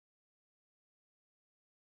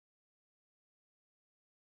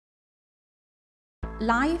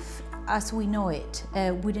Life as we know it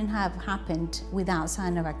wouldn't have happened without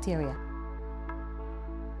cyanobacteria.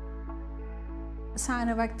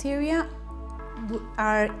 Cyanobacteria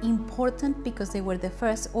are important because they were the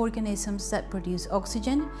first organisms that produce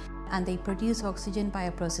oxygen, and they produce oxygen by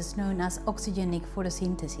a process known as oxygenic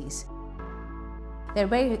photosynthesis. They're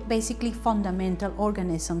basically fundamental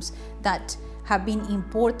organisms that have been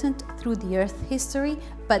important through the Earth history,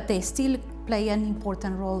 but they still play an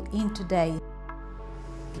important role in today.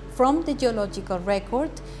 From the geological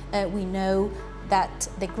record, we know that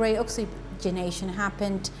the great oxygenation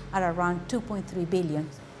happened at around 2.3 billion.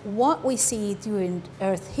 What we see during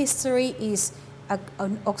Earth history is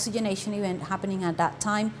an oxygenation event happening at that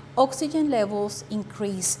time. Oxygen levels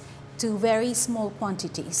increase to very small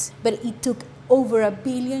quantities, but it took over 1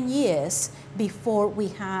 billion years before we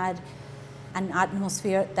had an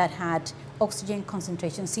atmosphere that had oxygen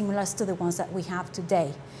concentrations similar to the ones that we have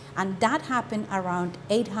today. And that happened around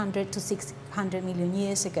 800 to 600 million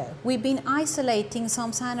years ago. We've been isolating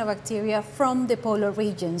some cyanobacteria from the polar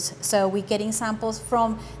regions. So we're getting samples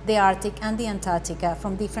from the Arctic and the Antarctica,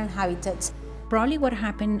 from different habitats. Probably what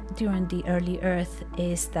happened during the early Earth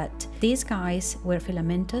is that these guys were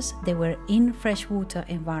filamentous. They were in freshwater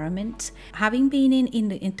environments. Having been in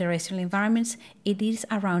the terrestrial environments, it is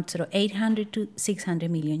around sort of 800 to 600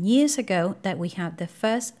 million years ago that we have the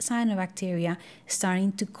first cyanobacteria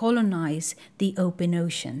starting to colonize the open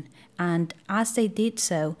ocean. And as they did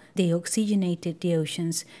so, they oxygenated the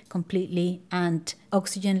oceans completely, and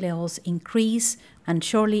oxygen levels increase. And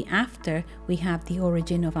shortly after, we have the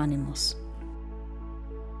origin of animals.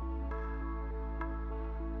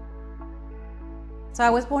 So I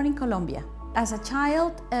was born in Colombia. As a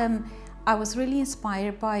child, I was really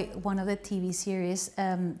inspired by one of the TV series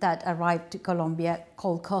that arrived to Colombia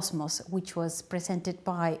called Cosmos, which was presented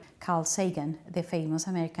by Carl Sagan, the famous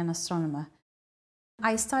American astronomer.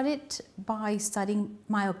 I started by studying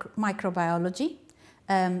microbiology,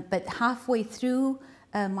 but halfway through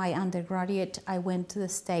my undergraduate, I went to the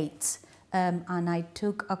States and I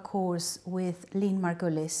took a course with Lynn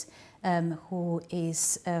Margulis, who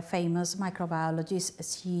is a famous microbiologist.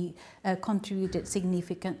 She contributed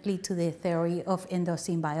significantly to the theory of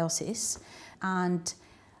endosymbiosis. And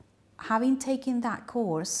having taken that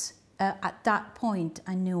course, at that point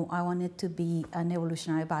I knew I wanted to be an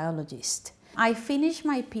evolutionary biologist. I finished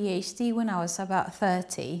my PhD when I was about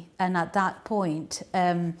 30, and at that point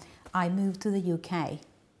I moved to the UK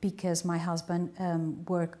because my husband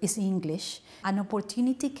is English. An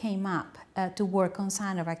opportunity came up to work on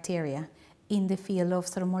cyanobacteria in the field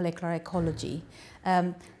of molecular ecology.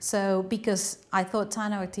 So because I thought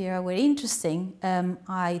cyanobacteria were interesting,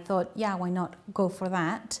 I thought, yeah, why not go for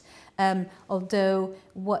that? Although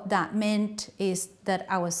what that meant is that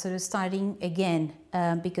I was sort of starting again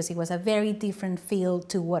because it was a very different field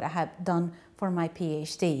to what I had done for my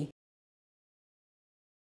PhD.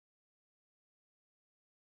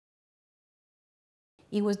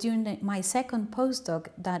 It was during my second postdoc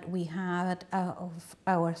that we had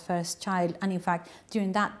our first child, and in fact,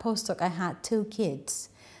 during that postdoc I had 2 kids.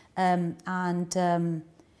 It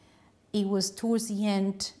was towards the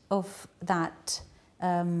end of that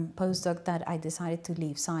postdoc that I decided to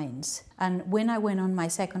leave science. And when I went on my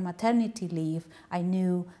second maternity leave, I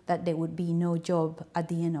knew that there would be no job at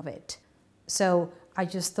the end of it. So I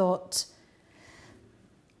just thought,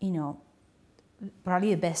 you know, probably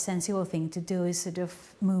the best sensible thing to do is sort of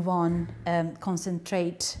move on,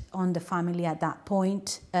 concentrate on the family at that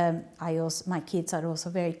point. My kids are also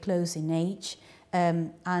very close in age,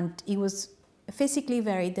 and it was physically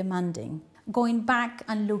very demanding. Going back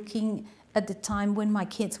and looking at the time when my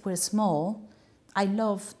kids were small, I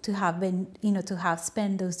love to have been, to have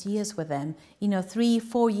spent those years with them.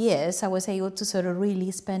 3-4 years, I was able to sort of really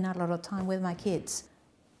spend a lot of time with my kids.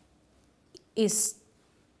 It's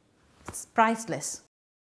priceless.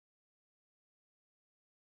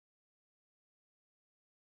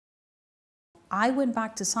 I went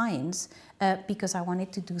back to science because I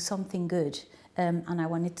wanted to do something good, and I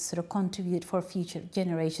wanted to sort of contribute for future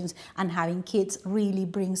generations, and having kids really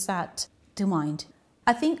brings that to mind.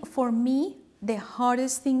 I think for me, the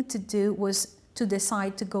hardest thing to do was to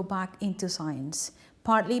decide to go back into science.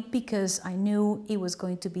 Partly because I knew it was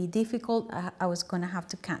going to be difficult. I was going to have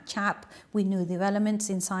to catch up with new developments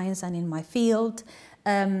in science and in my field.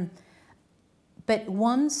 But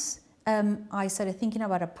once I started thinking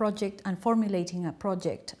about a project and formulating a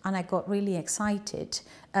project, and I got really excited,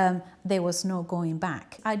 there was no going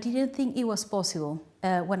back. I didn't think it was possible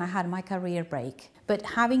when I had my career break. But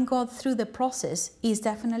having gone through the process is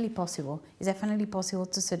definitely possible. It's definitely possible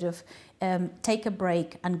to sort of take a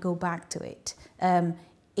break and go back to it.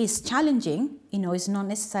 It's challenging, it's not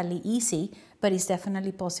necessarily easy, but it's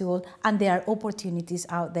definitely possible, and there are opportunities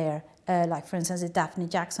out there, like for instance the Daphne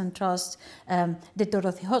Jackson Trust, the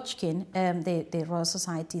Dorothy Hodgkin, the Royal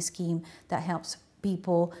Society scheme that helps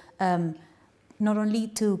people not only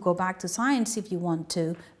to go back to science if you want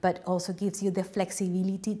to, but also gives you the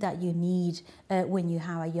flexibility that you need when you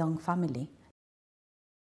have a young family.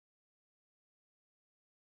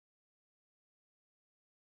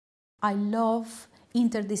 I love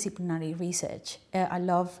interdisciplinary research. I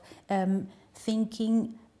love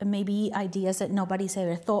thinking maybe ideas that nobody's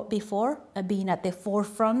ever thought before, being at the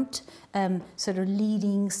forefront, sort of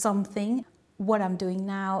leading something. What I'm doing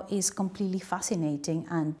now is completely fascinating,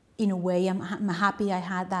 and in a way I'm happy I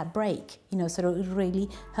had that break. Sort of it really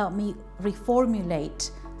helped me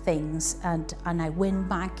reformulate things, and I went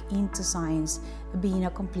back into science being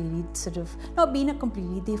a completely not being a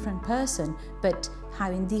completely different person, but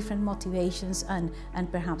having different motivations and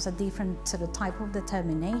perhaps a different sort of type of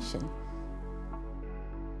determination.